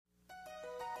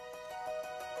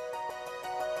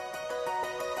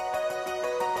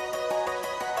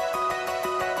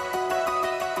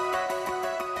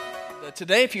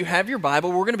Today, if you have your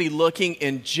Bible, we're going to be looking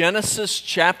in Genesis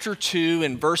chapter 2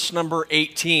 and verse number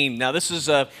 18. Now, this is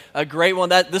a great one.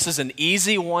 This is an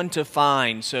easy one to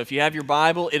find. So if you have your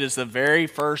Bible, it is the very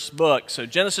first book. So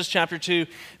Genesis chapter 2,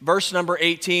 verse number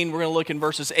 18. We're going to look in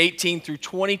verses 18 through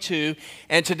 22.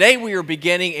 And today we are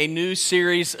beginning a new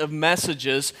series of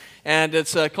messages, and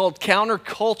it's called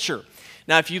Counterculture.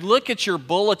 Now, if you look at your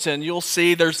bulletin, you'll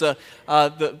see there's a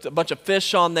bunch of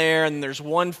fish on there, and there's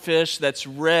one fish that's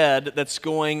red that's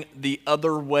going the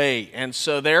other way. And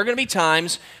so there are going to be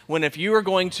times when if you are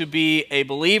going to be a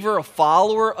believer, a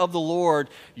follower of the Lord,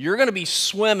 you're going to be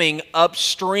swimming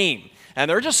upstream. And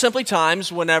there are just simply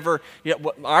times whenever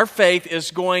our faith is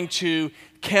going to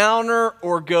counter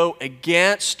or go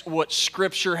against what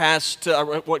Scripture has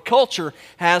to, what culture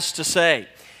has to say.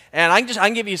 And I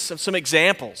can give you some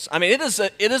examples. I mean,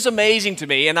 it is amazing to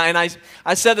me, and I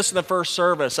said this in the first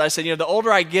service. I said, the older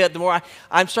I get, the more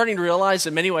I'm starting to realize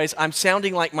in many ways I'm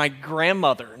sounding like my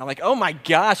grandmother. And I'm like, oh my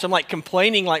gosh, I'm like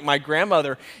complaining like my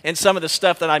grandmother in some of the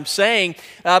stuff that I'm saying.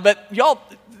 But y'all,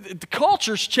 the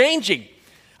culture's changing.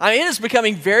 I mean, it is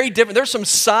becoming very different. There's some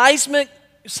seismic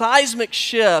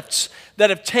shifts that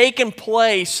have taken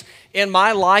place in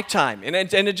my lifetime. And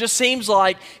it just seems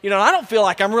like, I don't feel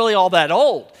like I'm really all that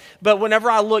old. But whenever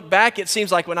I look back, it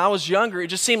seems like when I was younger, it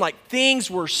just seemed like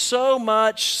things were so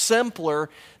much simpler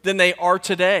than they are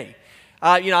today.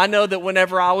 I know that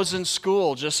whenever I was in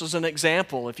school, just as an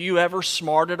example, if you ever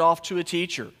smarted off to a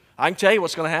teacher, I can tell you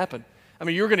what's going to happen. I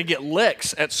mean, you're going to get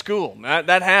licks at school.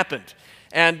 That happened.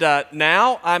 And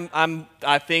now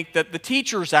I think that the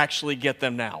teachers actually get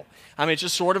them now. I mean, it's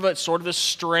just sort of a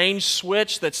strange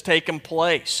switch that's taken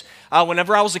place.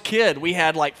 Whenever I was a kid, we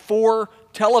had like 4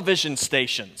 television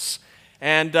stations.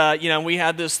 And, we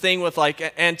had this thing with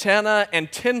like antenna and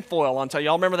tinfoil on top.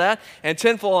 Y'all remember that? And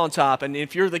tinfoil on top. And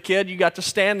if you're the kid, you got to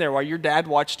stand there while your dad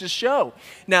watched his show.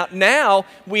 Now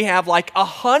we have like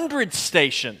 100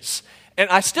 stations. And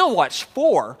I still watch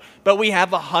 4, but we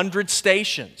have 100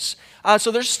 stations.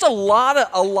 So there's just a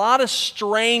lot of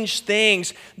strange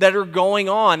things that are going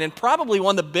on. And probably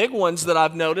one of the big ones that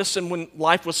I've noticed, and when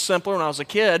life was simpler when I was a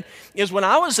kid, is when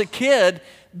I was a kid,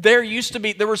 there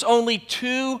was only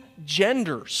 2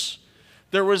 genders.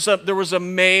 There was a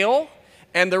male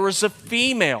and there was a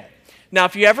female. Now,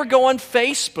 if you ever go on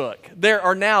Facebook, there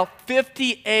are now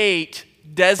 58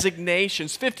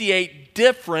 designations, 58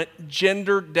 different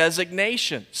gender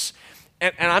designations.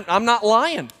 And I'm not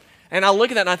lying. And I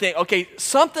look at that and I think, okay,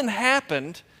 something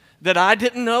happened that I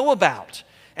didn't know about.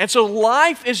 And so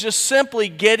life is just simply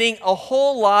getting a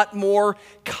whole lot more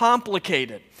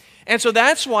complicated. And so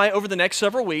that's why over the next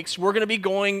several weeks, we're going to be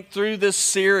going through this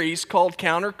series called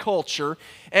Counterculture.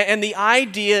 And the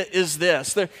idea is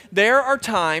this. There are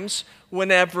times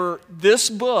whenever this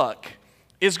book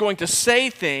is going to say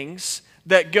things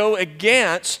that go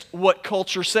against what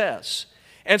culture says.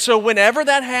 And so whenever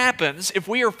that happens, if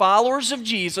we are followers of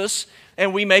Jesus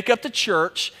and we make up the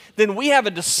church, then we have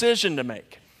a decision to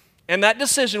make. And that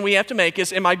decision we have to make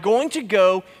is, am I going to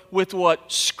go with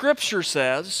what Scripture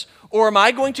says, or am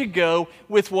I going to go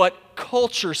with what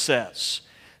culture says?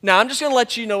 Now, I'm just going to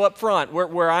let you know up front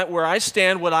where I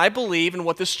stand, what I believe, and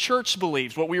what this church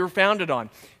believes, what we were founded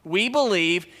on. We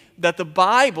believe that the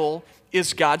Bible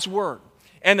is God's Word,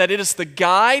 and that it is the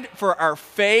guide for our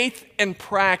faith and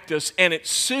practice, and it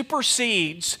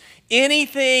supersedes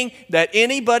anything that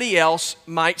anybody else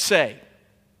might say.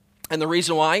 And the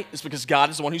reason why is because God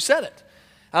is the one who said it.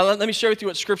 Let me share with you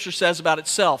what Scripture says about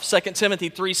itself. 2 Timothy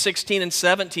 3:16 and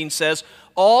 17 says,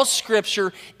 all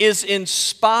Scripture is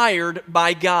inspired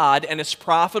by God and is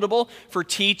profitable for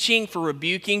teaching, for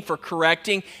rebuking, for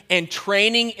correcting, and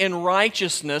training in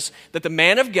righteousness, that the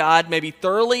man of God may be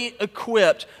thoroughly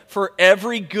equipped for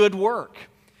every good work.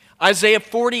 Isaiah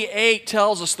 48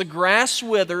 tells us the grass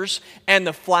withers and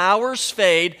the flowers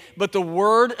fade, but the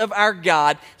word of our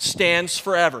God stands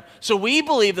forever. So we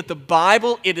believe that the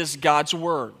Bible, it is God's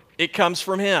word. It comes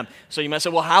from Him. So you might say,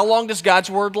 well, how long does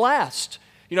God's word last?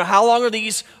 How long are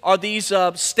these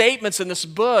statements in this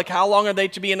book, how long are they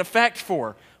to be in effect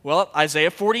for? Well, Isaiah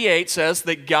 48 says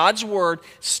that God's word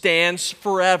stands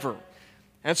forever.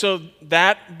 And so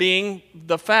that being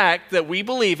the fact that we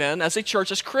believe in as a church,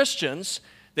 as Christians,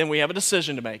 then we have a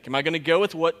decision to make. Am I going to go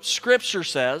with what Scripture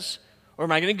says, or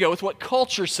am I going to go with what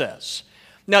culture says?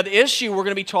 Now, the issue we're going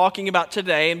to be talking about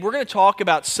today, and we're going to talk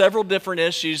about several different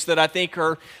issues that I think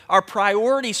are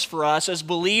priorities for us as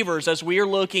believers as we are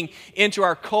looking into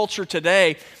our culture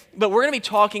today, but we're going to be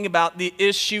talking about the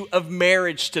issue of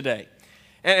marriage today.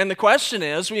 And the question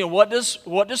is, what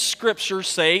does Scripture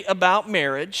say about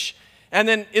marriage? And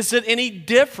then is it any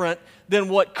different than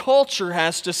what culture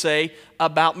has to say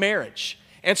about marriage.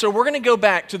 And so we're going to go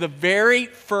back to the very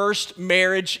first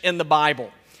marriage in the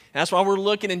Bible. That's why we're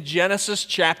looking in Genesis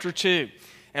chapter 2.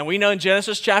 And we know in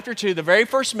Genesis chapter 2, the very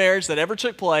first marriage that ever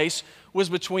took place was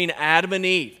between Adam and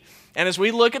Eve. And as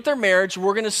we look at their marriage,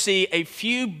 we're going to see a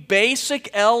few basic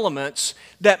elements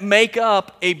that make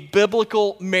up a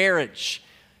biblical marriage.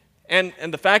 And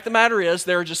the fact of the matter is,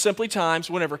 there are just simply times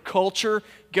whenever culture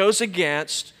goes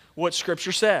against what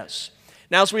Scripture says.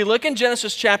 Now, as we look in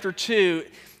Genesis chapter 2,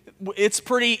 it's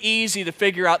pretty easy to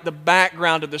figure out the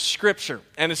background of the Scripture.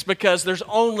 And it's because there's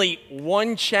only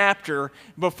one chapter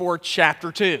before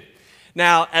chapter 2.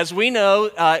 Now, as we know,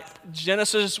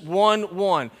 Genesis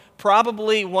 1:1,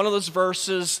 probably one of those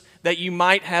verses that you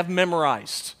might have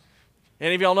memorized.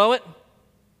 Any of y'all know it?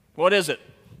 What is it?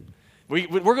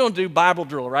 We're going to do Bible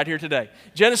drill right here today.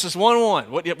 Genesis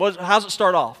 1:1. How's it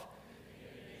start off?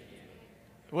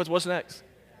 What's next?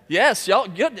 Yes, y'all,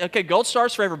 good. Okay, gold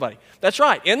stars for everybody. That's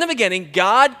right. In the beginning,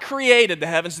 God created the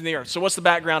heavens and the earth. So what's the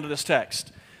background of this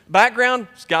text? Background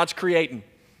is God's creating.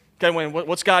 Okay,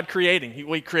 what's God creating?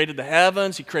 He created the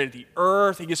heavens. He created the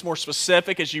earth. He gets more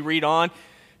specific as you read on.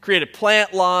 Created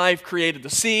plant life, created the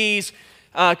seas,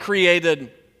 created,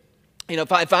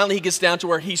 finally he gets down to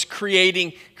where he's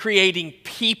creating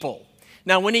people.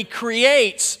 Now, when he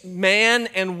creates man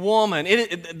and woman,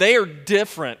 they are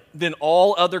different than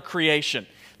all other creation.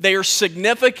 They are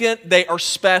significant. They are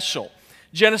special.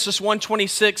 Genesis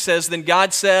 1:26 says, "Then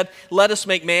God said, 'Let us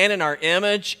make man in our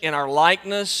image, in our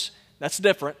likeness.'" That's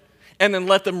different. "And then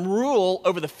let them rule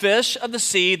over the fish of the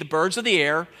sea, the birds of the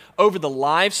air, over the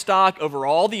livestock, over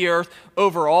all the earth,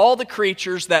 over all the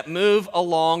creatures that move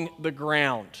along the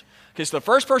ground." Okay, so the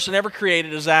first person ever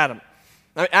created is Adam.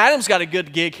 Now, Adam's got a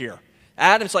good gig here.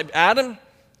 Adam's like, Adam,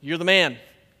 you're the man.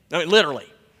 I mean, literally.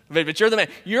 But you're the man.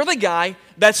 You're the guy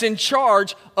that's in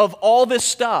charge of all this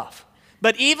stuff.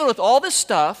 But even with all this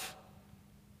stuff,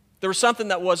 there was something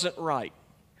that wasn't right.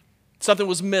 Something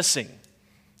was missing.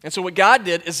 And so what God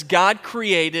did is God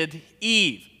created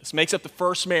Eve. This makes up the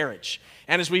first marriage.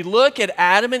 And as we look at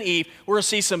Adam and Eve, we're going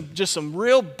to see some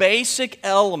real basic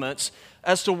elements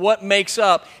as to what makes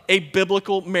up a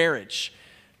biblical marriage.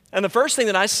 And the first thing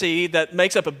that I see that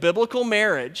makes up a biblical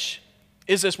marriage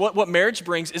is this: what marriage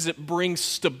brings is it brings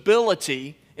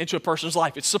stability into a person's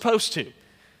life. It's supposed to,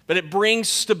 but it brings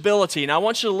stability. And I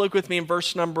want you to look with me in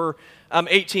verse number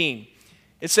 18.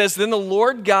 It says, "Then the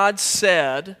Lord God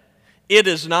said, 'It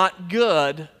is not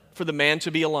good for the man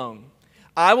to be alone.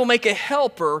 I will make a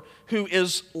helper who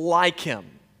is like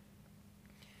him.'"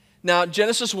 Now,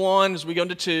 Genesis 1, as we go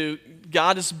into 2,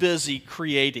 God is busy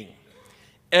creating.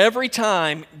 Every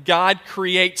time God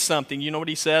creates something, you know what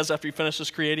he says after he finishes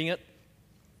creating it?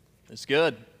 It's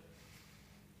good.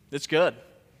 It's good.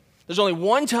 There's only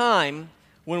one time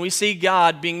when we see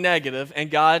God being negative and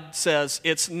God says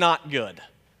it's not good.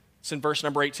 It's in verse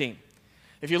number 18.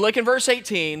 If you look in verse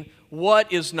 18,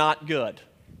 what is not good?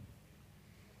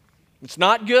 It's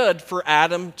not good for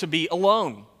Adam to be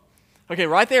alone. Okay,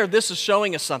 right there, this is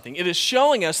showing us something. It is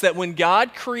showing us that when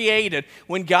God created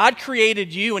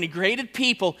you and he created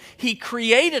people, he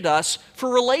created us for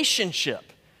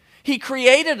relationship. He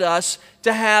created us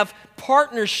to have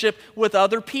partnership with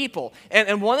other people.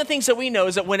 And one of the things that we know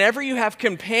is that whenever you have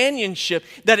companionship,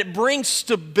 that it brings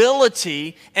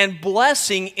stability and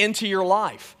blessing into your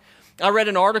life. I read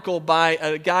an article by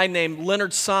a guy named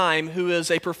Leonard Syme, who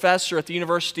is a professor at the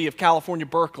University of California,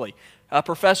 Berkeley, a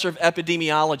professor of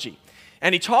epidemiology.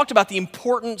 And he talked about the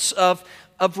importance of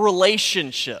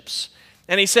relationships.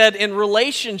 And he said in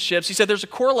relationships, he said there's a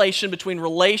correlation between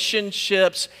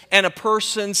relationships and a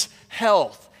person's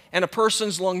health and a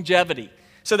person's longevity.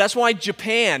 So that's why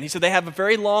Japan, he said they have a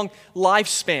very long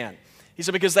lifespan. He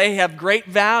said because they have great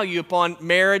value upon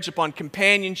marriage, upon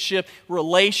companionship,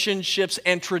 relationships,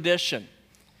 and tradition.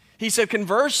 He said,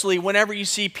 conversely, whenever you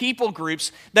see people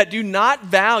groups that do not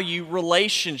value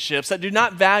relationships, that do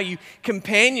not value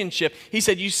companionship, he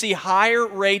said you see higher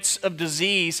rates of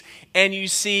disease and you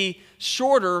see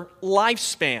shorter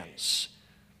lifespans.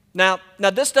 Now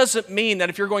this doesn't mean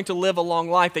that if you're going to live a long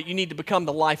life that you need to become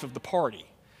the life of the party.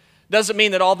 Doesn't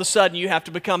mean that all of a sudden you have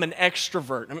to become an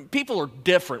extrovert. I mean, people are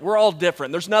different. We're all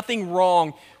different. There's nothing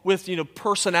wrong with,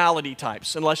 personality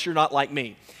types, unless you're not like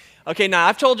me. Okay, now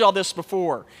I've told you all this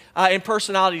before in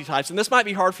personality types, and this might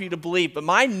be hard for you to believe, but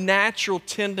my natural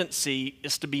tendency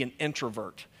is to be an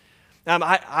introvert.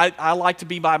 I like to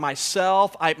be by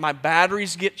myself. My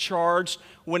batteries get charged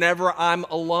whenever I'm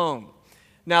alone.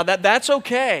 Now that's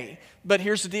okay, but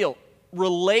here's the deal.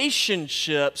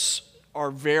 Relationships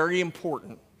are very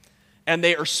important, and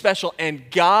they are special, and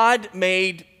God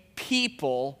made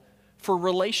people for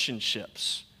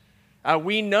relationships.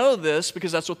 We know this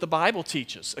because that's what the Bible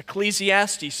teaches.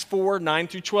 Ecclesiastes 4, 9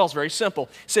 through 12 is very simple.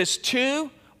 It says,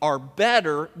 two are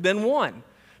better than one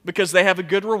because they have a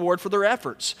good reward for their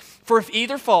efforts. For if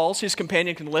either falls, his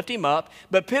companion can lift him up,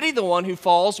 but pity the one who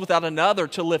falls without another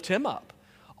to lift him up.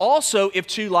 Also, if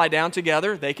two lie down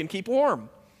together, they can keep warm.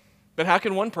 But how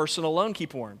can one person alone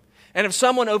keep warm? And if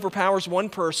someone overpowers one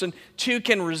person, two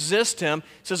can resist him.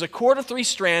 It says a cord of three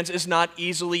strands is not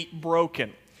easily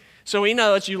broken. So we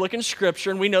know, as you look in Scripture,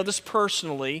 and we know this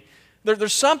personally,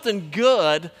 there's something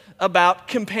good about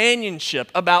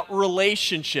companionship, about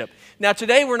relationship. Now,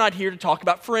 today we're not here to talk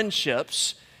about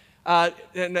friendships. And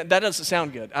that doesn't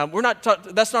sound good.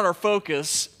 That's not our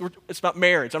focus. It's about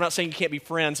marriage. I'm not saying you can't be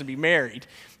friends and be married,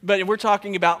 but we're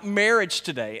talking about marriage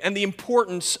today and the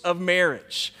importance of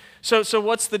marriage. So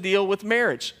what's the deal with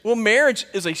marriage? Well, marriage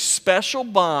is a special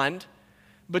bond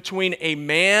between a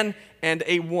man and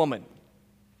a woman.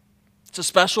 It's a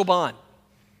special bond.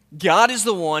 God is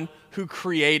the one who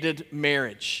created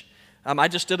marriage. I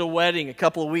just did a wedding a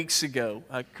couple of weeks ago,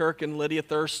 Kirk and Lydia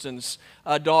Thurston's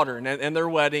daughter, and their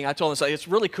wedding. I told them, it's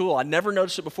really cool. I never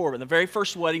noticed it before, but in the very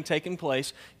first wedding taking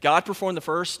place, God performed the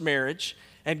first marriage,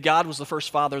 and God was the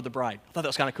first father of the bride. I thought that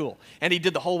was kind of cool. And he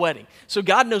did the whole wedding. So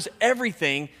God knows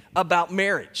everything about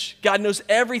marriage. God knows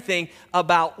everything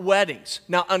about weddings.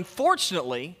 Now,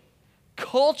 unfortunately,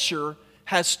 culture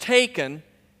has taken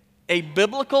a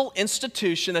biblical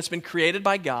institution that's been created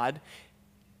by God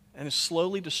and is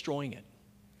slowly destroying it.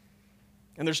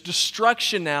 And there's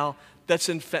destruction now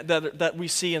that we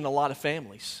see in a lot of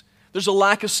families. There's a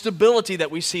lack of stability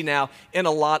that we see now in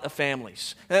a lot of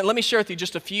families. And let me share with you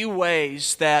just a few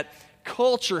ways that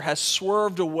culture has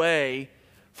swerved away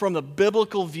from the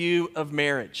biblical view of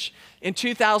marriage. In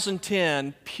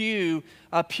 2010, Pew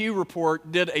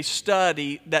Report did a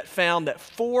study that found that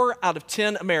 4 out of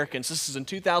 10 Americans, this is in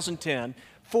 2010,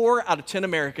 4 out of 10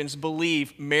 Americans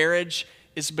believe marriage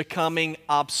is becoming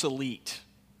obsolete.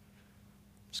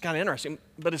 It's kind of interesting,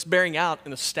 but it's bearing out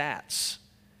in the stats.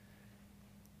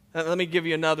 Let me give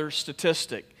you another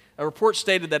statistic. A report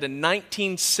stated that in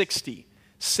 1960,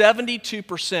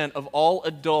 72% of all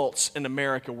adults in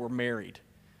America were married.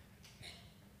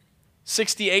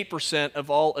 68% of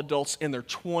all adults in their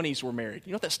 20s were married.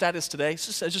 You know what that stat is today?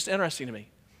 It's just interesting to me.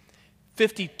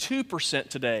 52%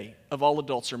 today of all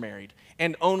adults are married,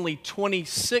 and only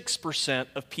 26%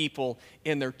 of people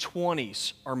in their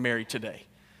 20s are married today.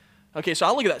 Okay, so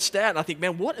I look at that stat and I think,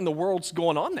 man, what in the world's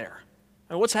going on there?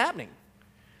 I mean, what's happening?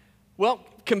 Well,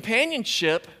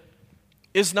 companionship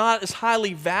is not as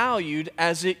highly valued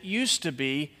as it used to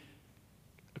be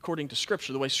according to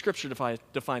Scripture, the way Scripture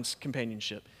defines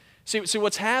companionship. See,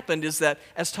 what's happened is that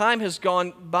as time has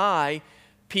gone by,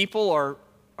 people are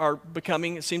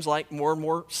becoming, it seems like, more and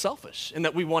more selfish, in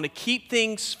that we want to keep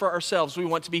things for ourselves. We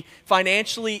want to be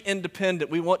financially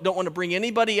independent. We don't want to bring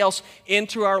anybody else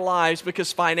into our lives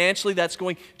because financially that's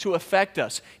going to affect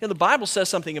us. You know, the Bible says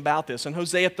something about this. In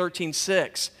Hosea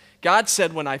 13:6, God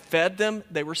said, when I fed them,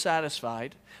 they were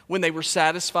satisfied. When they were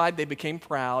satisfied, they became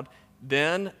proud.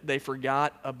 Then they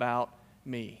forgot about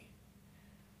me.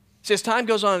 See, as time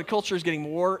goes on, the culture is getting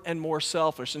more and more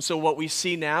selfish. And so what we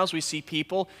see now is we see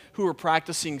people who are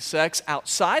practicing sex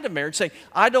outside of marriage saying,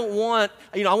 I want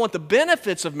the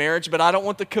benefits of marriage, but I don't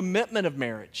want the commitment of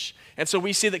marriage. And so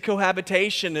we see that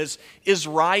cohabitation is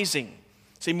rising.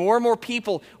 See, more and more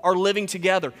people are living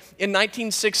together. In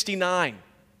 1969,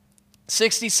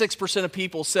 66% of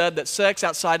people said that sex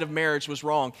outside of marriage was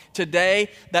wrong. Today,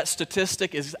 that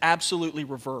statistic is absolutely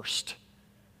reversed.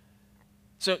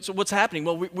 So what's happening?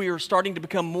 Well, we are starting to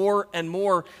become more and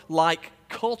more like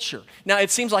culture. Now, it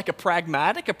seems like a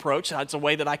pragmatic approach. It's a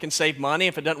way that I can save money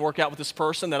if it doesn't work out with this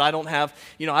person, that I don't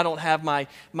have my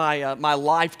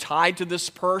life tied to this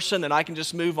person, that I can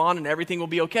just move on and everything will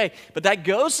be okay. But that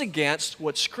goes against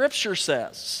what Scripture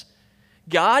says.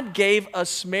 God gave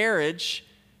us marriage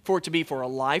for it to be for a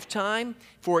lifetime,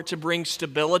 for it to bring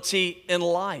stability in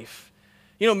life.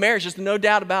 You know, marriage, there's no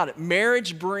doubt about it.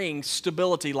 Marriage brings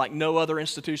stability like no other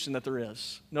institution that there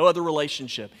is, no other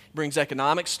relationship. It brings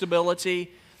economic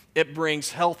stability. It brings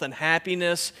health and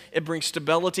happiness. It brings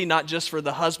stability not just for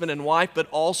the husband and wife, but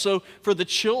also for the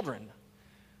children.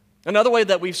 Another way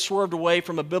that we've swerved away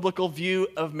from a biblical view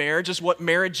of marriage is what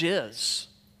marriage is.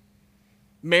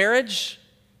 Marriage,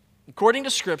 according to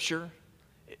Scripture,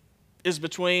 is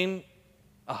between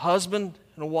a husband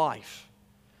and a wife.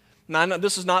 Now, I know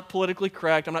this is not politically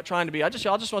correct. I'm not trying to be. I just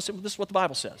want to say this is what the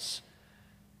Bible says.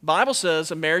 The Bible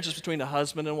says a marriage is between a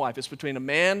husband and a wife. It's between a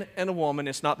man and a woman.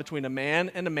 It's not between a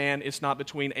man and a man. It's not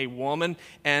between a woman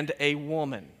and a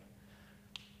woman.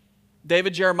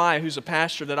 David Jeremiah, who's a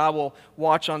pastor that I will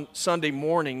watch on Sunday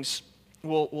mornings,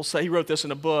 will say, he wrote this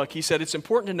in a book. He said, it's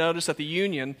important to notice that the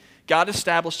union God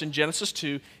established in Genesis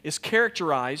 2 is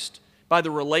characterized by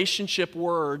the relationship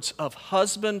words of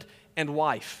husband and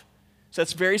wife. So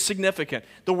that's very significant.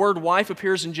 The word wife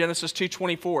appears in Genesis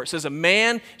 2:24. It says, a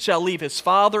man shall leave his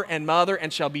father and mother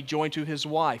and shall be joined to his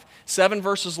wife. 7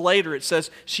 verses later, it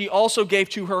says, she also gave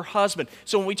to her husband.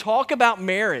 So when we talk about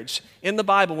marriage in the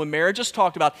Bible, when marriage is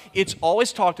talked about, it's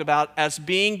always talked about as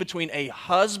being between a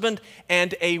husband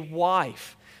and a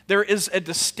wife. There is a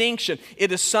distinction.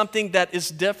 It is something that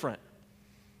is different.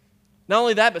 Not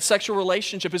only that, but sexual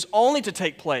relationship is only to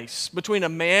take place between a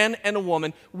man and a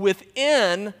woman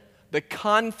within the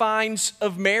confines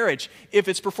of marriage. If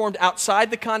it's performed outside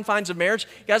the confines of marriage,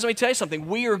 guys, let me tell you something.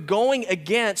 We are going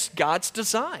against God's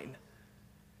design.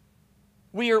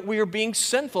 We are being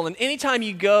sinful. And anytime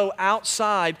you go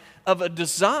outside of a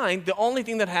design, the only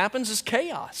thing that happens is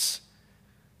chaos.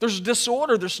 There's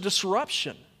disorder, there's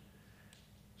disruption.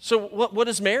 So what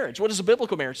is marriage? What is a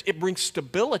biblical marriage? It brings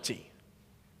stability.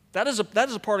 That is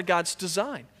a part of God's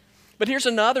design. But here's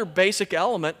another basic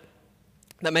element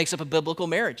that makes up a biblical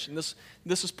marriage, and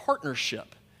this is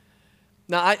partnership.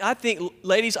 Now, I think,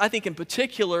 ladies, I think in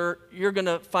particular, you're going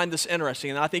to find this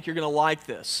interesting, and I think you're going to like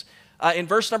this. In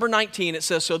verse number 19, it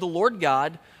says, so the Lord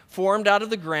God formed out of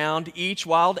the ground each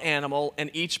wild animal and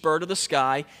each bird of the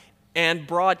sky, and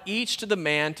brought each to the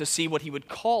man to see what he would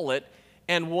call it,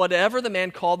 and whatever the man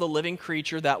called the living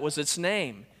creature, that was its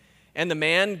name. And the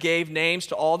man gave names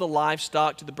to all the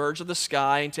livestock, to the birds of the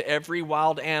sky, and to every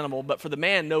wild animal. But for the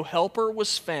man, no helper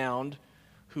was found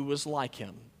who was like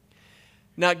him.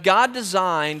 Now, God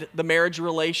designed the marriage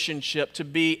relationship to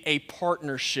be a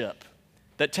partnership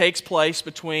that takes place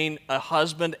between a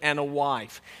husband and a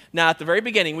wife. Now, at the very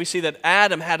beginning, we see that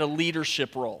Adam had a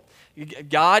leadership role.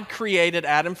 God created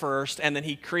Adam first, and then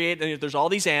there's all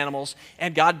these animals,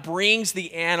 and God brings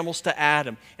the animals to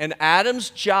Adam. And Adam's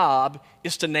job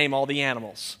is to name all the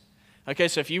animals. Okay,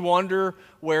 so if you wonder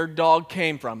where dog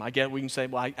came from, we can say,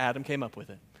 well, Adam came up with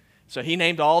it. So he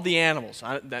named all the animals.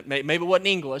 Maybe it wasn't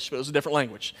English, but it was a different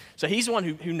language. So he's the one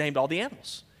who named all the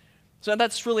animals. So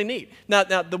that's really neat. Now,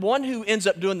 the one who ends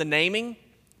up doing the naming,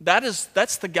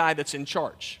 that's the guy that's in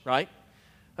charge, right?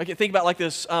 Okay, think about it like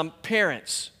this.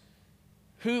 Parents.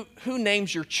 Who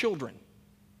names your children?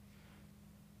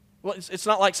 Well, it's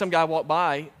not like some guy walked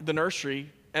by the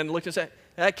nursery and looked and said,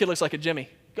 that kid looks like a Jimmy.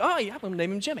 Oh, yeah, I'm going to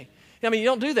name him Jimmy. I mean, you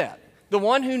don't do that. The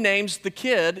one who names the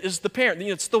kid is the parent.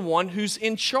 It's the one who's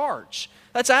in charge.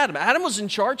 That's Adam. Adam was in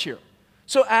charge here.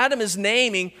 So Adam is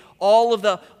naming all of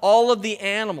the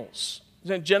animals.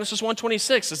 Genesis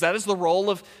 1:26 says that is the role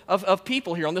of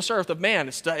people here on this earth, of man.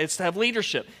 It's to have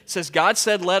leadership. It says, God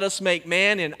said, let us make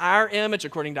man in our image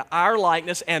according to our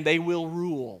likeness, and they will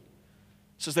rule.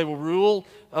 It says they will rule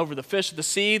over the fish of the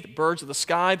sea, the birds of the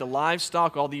sky, the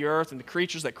livestock, all the earth, and the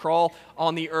creatures that crawl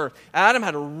on the earth. Adam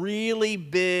had a really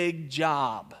big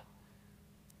job.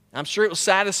 I'm sure it was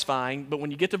satisfying, but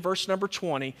when you get to verse number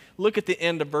 20, look at the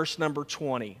end of verse number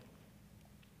 20.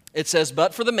 It says,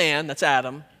 but for the man, that's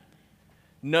Adam,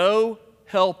 no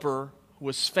helper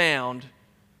was found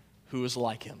who was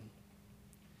like him.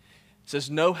 It says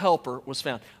no helper was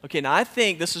found. Okay, now I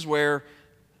think this is where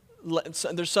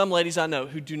there's some ladies I know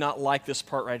who do not like this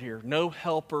part right here. No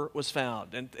helper was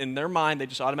found. And in their mind, they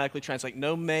just automatically translate,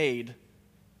 no maid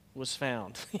was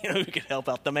found who could help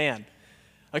out the man.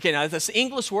 Okay, now that's the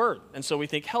English word, and so we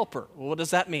think helper. Well, what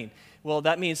does that mean? Well,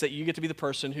 that means that you get to be the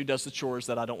person who does the chores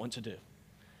that I don't want to do.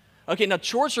 Okay, now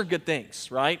chores are good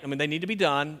things, right? I mean, they need to be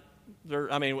done.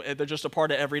 They're just a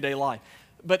part of everyday life.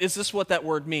 But is this what that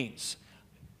word means?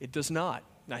 It does not.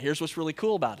 Now, here's what's really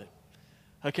cool about it.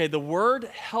 Okay, the word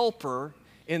helper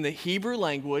in the Hebrew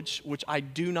language, which I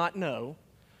do not know,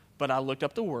 but I looked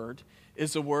up the word,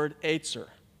 is the word etzer.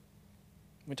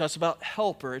 When it talks about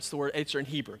helper, it's the word etzer in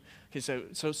Hebrew. Okay,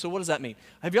 so what does that mean?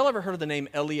 Have y'all ever heard of the name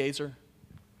Eliezer?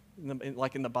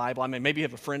 Like in the Bible? I mean, maybe you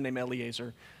have a friend named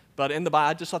Eliezer. But in the Bible,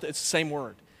 I just thought that it's the same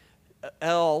word.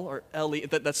 El, or Eli,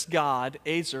 that's God.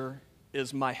 Ezer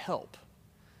is my help.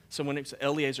 So when it's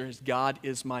Eliezer, God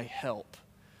is my help.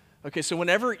 Okay, so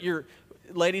whenever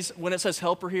ladies, when it says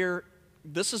helper here,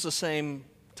 this is the same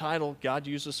title God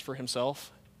uses for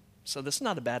himself. So this is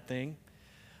not a bad thing.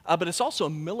 But it's also a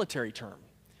military term.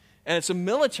 And it's a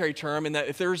military term in that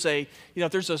if there's a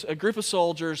group of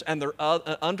soldiers and they're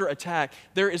under attack,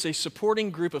 there is a supporting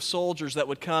group of soldiers that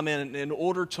would come in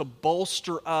order to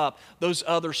bolster up those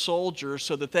other soldiers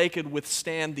so that they could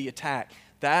withstand the attack.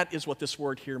 That is what this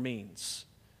word here means.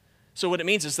 So what it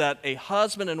means is that a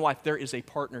husband and wife, there is a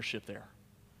partnership there.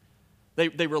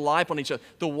 They rely upon each other.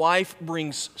 The wife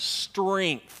brings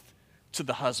strength to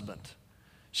the husband.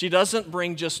 She doesn't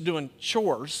bring just doing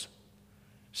chores.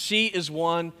 She is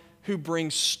one who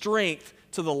brings strength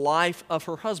to the life of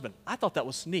her husband. I thought that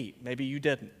was neat. Maybe you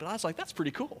didn't. But I was like, that's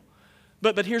pretty cool.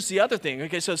 But here's the other thing.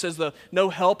 Okay, so it says no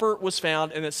helper was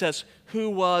found, and it says who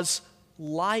was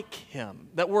like him.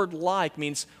 That word like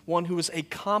means one who was a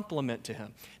complement to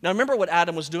him. Now remember what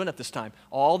Adam was doing at this time.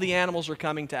 All the animals are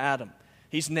coming to Adam.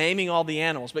 He's naming all the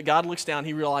animals, but God looks down,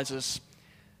 he realizes,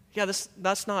 yeah,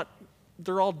 that's not,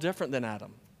 they're all different than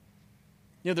Adam.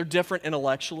 They're different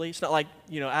intellectually. It's not like,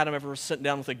 Adam ever was sitting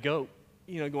down with a goat,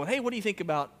 going, hey, what do you think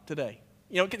about today?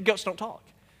 Goats don't talk,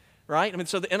 right? I mean,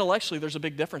 so intellectually, there's a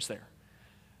big difference there.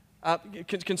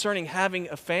 Concerning having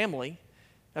a family,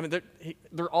 I mean,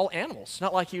 they're all animals.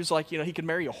 Not like he was like, he could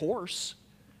marry a horse.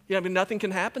 I mean, nothing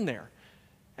can happen there.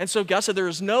 And so God said there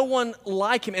is no one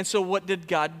like him. And so what did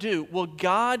God do? Well,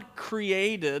 God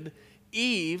created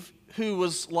Eve, who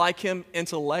was like him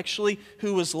intellectually,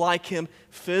 who was like him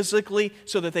physically,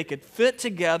 so that they could fit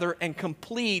together and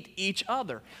complete each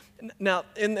other. Now,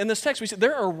 in this text, we see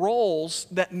there are roles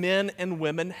that men and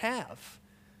women have.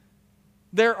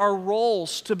 There are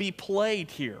roles to be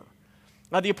played here.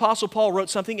 Now, the Apostle Paul wrote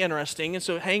something interesting, and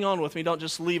so hang on with me, don't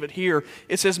just leave it here.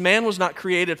 It says, man was not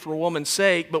created for woman's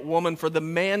sake, but woman for the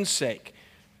man's sake.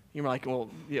 You're like, well,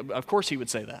 yeah, of course he would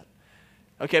say that.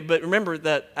 Okay, but remember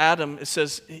that Adam, it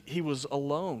says he was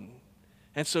alone.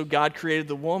 And so God created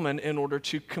the woman in order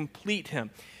to complete him.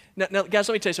 Now guys,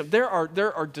 let me tell you something. There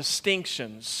are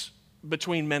distinctions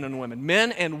between men and women.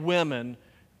 Men and women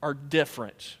are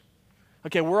different.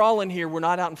 Okay, we're all in here. We're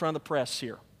not out in front of the press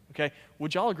here. Okay,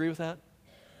 would y'all agree with that?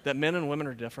 That men and women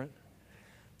are different?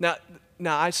 Now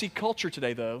I see culture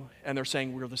today, though, and they're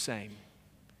saying we're the same.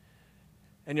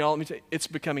 And y'all, let me tell you, it's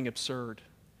becoming absurd.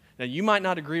 Now, you might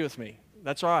not agree with me.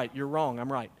 That's all right. You're wrong.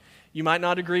 I'm right. You might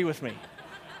not agree with me.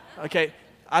 Okay,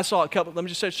 I saw a couple, let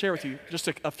me just share with you, just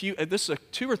a few, this is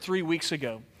 2 or 3 weeks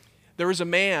ago. There was a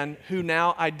man who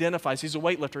now identifies, he's a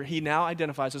weightlifter, he now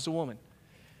identifies as a woman.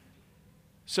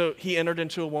 So he entered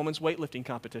into a woman's weightlifting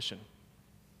competition.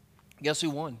 Guess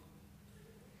who won?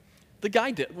 The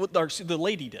guy did, or the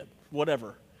lady did,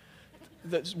 whatever.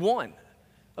 That's one.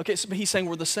 Okay, so he's saying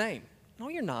we're the same. No,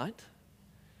 you're not.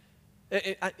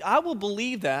 I will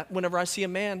believe that whenever I see a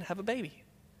man have a baby.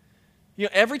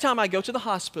 Every time I go to the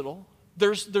hospital,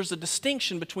 there's a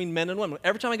distinction between men and women.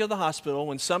 Every time I go to the hospital,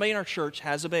 when somebody in our church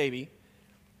has a baby,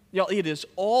 it is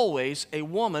always a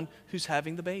woman who's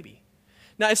having the baby.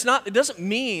 Now, it doesn't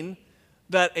mean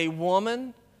that a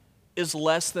woman is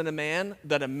less than a man,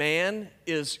 that a man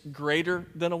is greater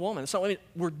than a woman. It's not,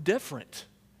 we're different.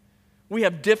 We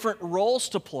have different roles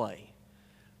to play.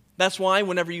 That's why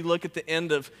whenever you look at the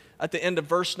end of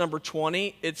verse number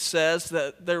 20, it says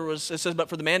but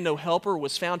for the man no helper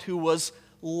was found who was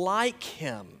like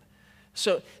him.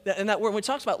 So, and that word, when it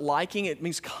talks about liking, it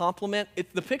means complement.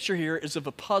 The picture here is of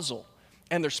a puzzle,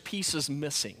 and there's pieces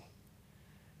missing.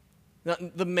 Now,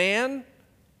 the man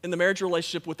in the marriage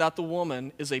relationship without the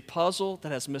woman is a puzzle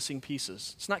that has missing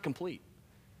pieces. It's not complete,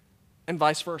 and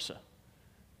vice versa.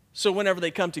 So whenever they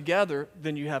come together,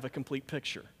 then you have a complete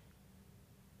picture.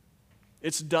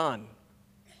 It's done.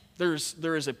 There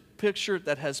is a picture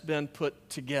that has been put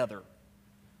together.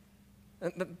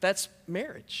 And that's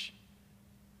marriage.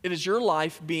 It is your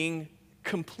life being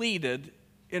completed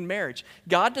in marriage.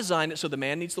 God designed it so the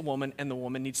man needs the woman and the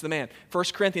woman needs the man. 1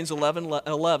 Corinthians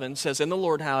 11 says, in the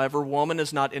Lord, however, woman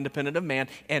is not independent of man,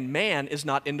 and man is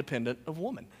not independent of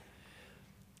woman.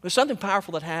 There's something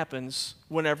powerful that happens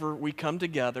whenever we come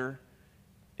together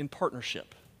in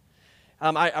partnership.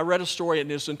 I read a story,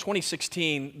 and it was in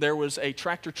 2016, there was a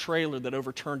tractor trailer that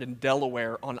overturned in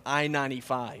Delaware on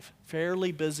I-95,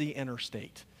 fairly busy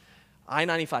interstate.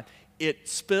 I-95. It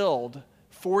spilled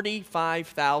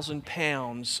 45,000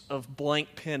 pounds of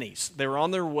blank pennies. They were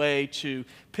on their way to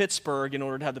Pittsburgh in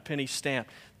order to have the pennies stamped.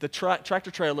 The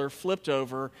tractor trailer flipped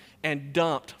over and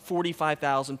dumped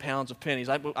 45,000 pounds of pennies.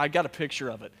 I got a picture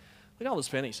of it. Look at all those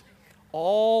pennies.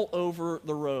 All over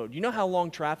the road. You know how long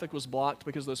traffic was blocked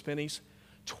because of those pennies?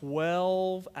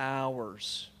 12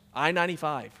 hours.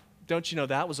 I-95. Don't you know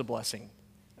that was a blessing?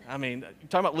 I mean, you're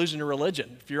talking about losing your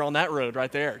religion if you're on that road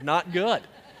right there. Not good.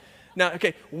 Now,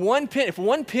 okay, if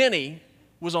one penny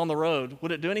was on the road,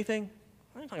 would it do anything?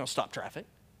 It's not going to stop traffic.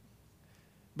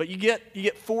 But you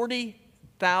get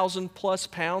 40,000 plus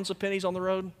pounds of pennies on the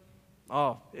road.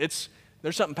 Oh, there's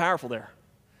something powerful there.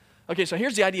 Okay, so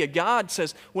here's the idea. God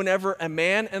says whenever a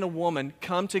man and a woman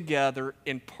come together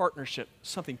in partnership,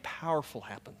 something powerful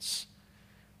happens.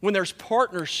 When there's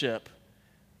partnership,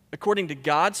 according to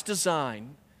God's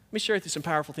design, Let me share with you some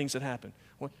powerful things that happen.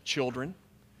 Well, children.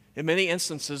 In many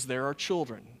instances, there are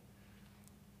children.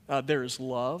 There is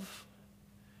love.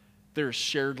 There is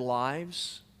shared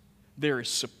lives. There is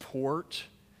support.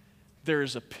 There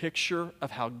is a picture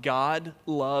of how God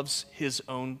loves his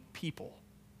own people.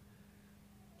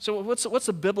 So what's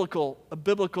a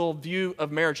biblical view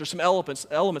of marriage? There's some elements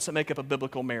that make up a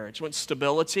biblical marriage. What's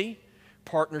stability,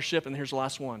 partnership, and here's the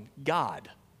last one, God.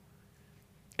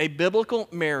 A biblical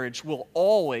marriage will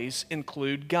always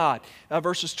include God.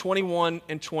 Verses 21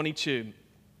 and 22.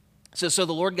 It says, so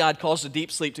the Lord God caused a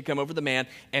deep sleep to come over the man,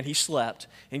 and he slept.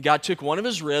 And God took one of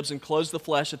his ribs and closed the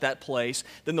flesh at that place.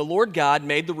 Then the Lord God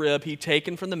made the rib he'd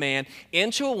taken from the man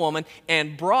into a woman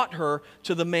and brought her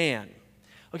to the man.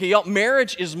 Okay, y'all,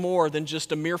 marriage is more than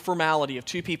just a mere formality of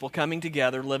two people coming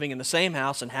together, living in the same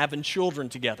house, and having children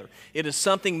together. It is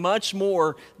something much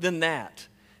more than that.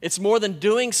 It's more than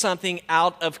doing something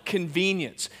out of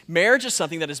convenience. Marriage is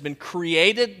something that has been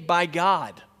created by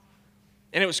God.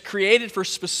 And it was created for a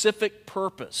specific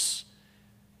purpose.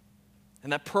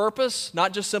 And that purpose,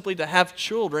 not just simply to have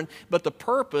children, but the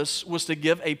purpose was to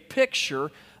give a picture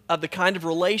of the kind of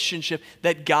relationship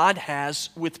that God has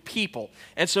with people.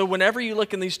 And so whenever you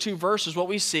look in these two verses, what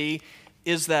we see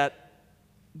is that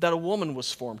a woman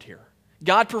was formed here.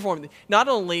 God performed, not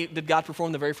only did God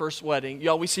perform the very first wedding,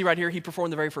 y'all, we see right here, he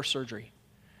performed the very first surgery.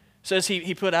 It says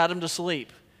he put Adam to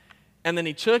sleep. And then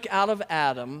he took out of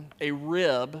Adam a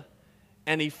rib,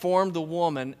 and he formed the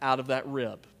woman out of that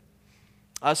rib.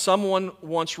 Someone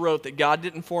once wrote that God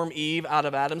didn't form Eve out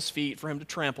of Adam's feet for him to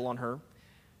trample on her.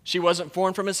 She wasn't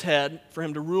formed from his head for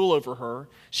him to rule over her.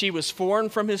 She was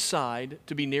formed from his side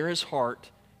to be near his heart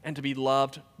and to be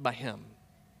loved by him.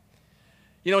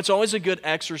 You know, it's always a good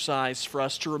exercise for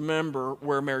us to remember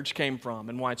where marriage came from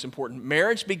and why it's important.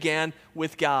 Marriage began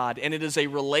with God, and it is a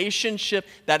relationship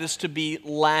that is to be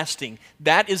lasting.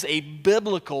 That is a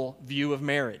biblical view of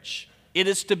marriage. It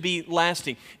is to be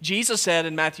lasting. Jesus said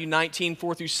in Matthew 19,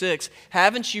 4 through 6,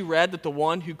 haven't you read that the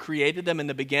one who created them in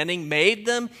the beginning made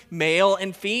them male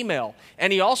and female?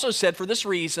 And he also said, for this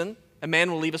reason, a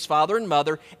man will leave his father and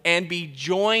mother and be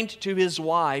joined to his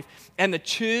wife, and the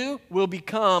two will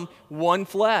become one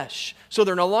flesh. So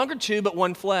they're no longer two, but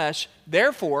one flesh.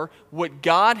 Therefore, what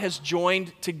God has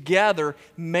joined together,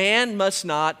 man must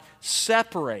not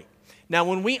separate. Now,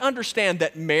 when we understand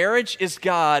that marriage is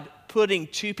God putting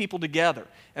two people together,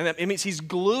 and that it means he's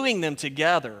gluing them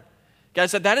together,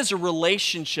 guys, that is a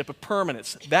relationship of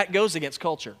permanence. That goes against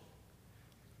culture.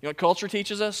 You know what culture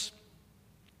teaches us?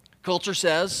 Culture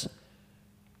says,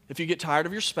 if you get tired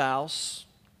of your spouse,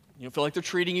 you don't feel like they're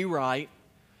treating you right,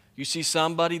 you see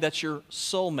somebody that's your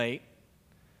soulmate,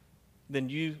 then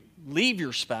you leave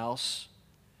your spouse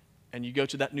and you go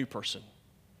to that new person.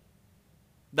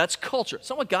 That's culture. It's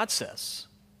not what God says.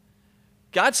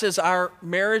 God says our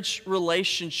marriage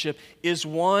relationship is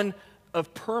one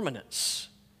of permanence.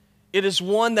 It is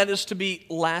one that is to be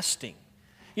lasting.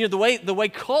 You know, the way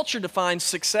culture defines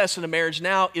success in a marriage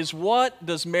now is, what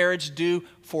does marriage do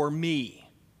for me?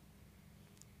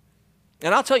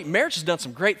 And I'll tell you, marriage has done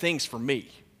some great things for me.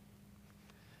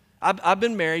 I've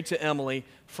been married to Emily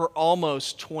for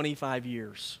almost 25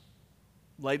 years.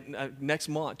 Next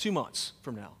month, 2 months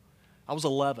from now. I was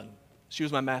 11. She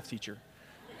was my math teacher.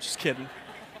 Just kidding.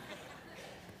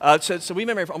 So we've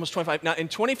been married for almost 25. Now, in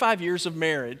 25 years of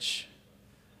marriage,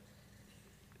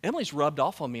 Emily's rubbed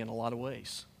off on me in a lot of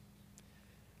ways.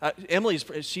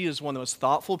 She is one of the most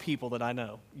thoughtful people that I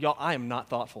know. Y'all, I am not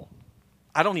thoughtful.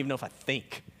 I don't even know if I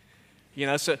think. You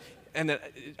know, so, and then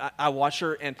I watch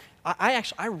her, and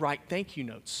I write thank you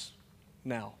notes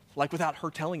now, like without her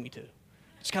telling me to.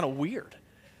 It's kind of weird.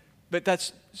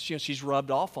 But she's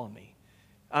rubbed off on me.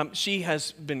 She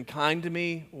has been kind to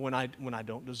me when I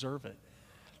don't deserve it.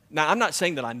 Now, I'm not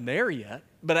saying that I'm there yet,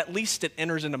 but at least it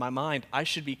enters into my mind, I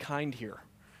should be kind here.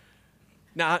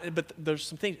 Now, but there's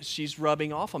some things she's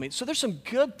rubbing off on me. So there's some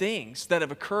good things that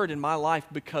have occurred in my life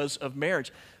because of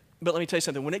marriage. But let me tell you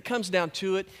something. When it comes down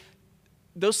to it,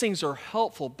 those things are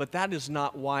helpful, but that is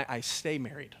not why I stay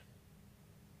married.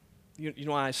 You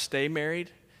know why I stay married?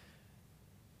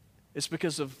 It's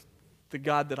because of the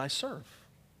God that I serve.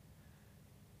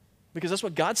 Because that's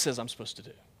what God says I'm supposed to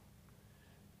do.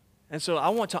 And so I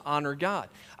want to honor God.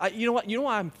 You know what? You know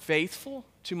why I'm faithful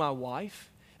to my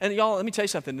wife? And y'all, let me tell you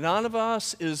something. None of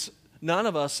us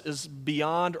is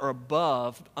beyond or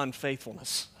above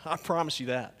unfaithfulness. I promise you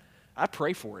that. I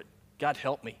pray for it. God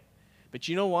help me. But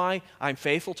you know why I'm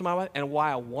faithful to my wife and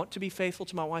why I want to be faithful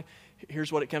to my wife?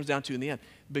 Here's what it comes down to in the end.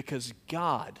 Because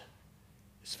God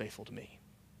is faithful to me.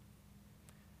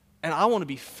 And I want to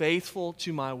be faithful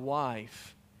to my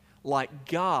wife like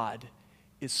God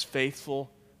is faithful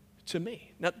to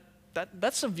me. Now,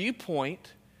 that's a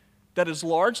viewpoint that is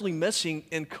largely missing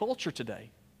in culture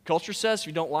today. Culture says if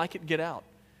you don't like it, get out.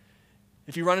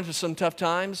 If you run into some tough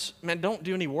times, man, don't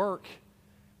do any work.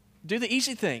 Do the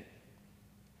easy thing.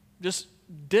 Just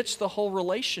ditch the whole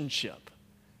relationship.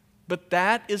 But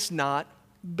that is not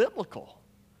biblical.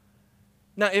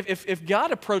 Now, if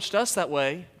God approached us that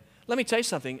way, let me tell you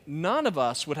something. None of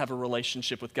us would have a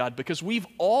relationship with God because we've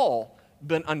all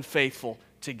been unfaithful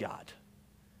to God.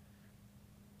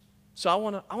 So I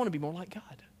want to be more like God.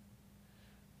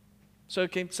 So,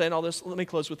 okay, saying all this, let me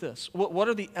close with this. What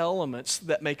are the elements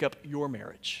that make up your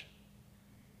marriage?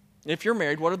 If you're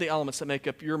married, what are the elements that make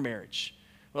up your marriage?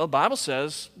 Well, the Bible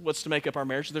says what's to make up our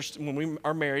marriage. When we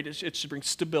are married, it should bring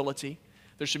stability.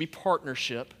 There should be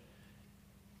partnership.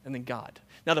 And then God.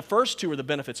 Now, the first two are the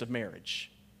benefits of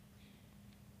marriage.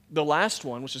 The last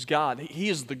one, which is God, He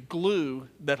is the glue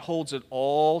that holds it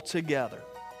all together.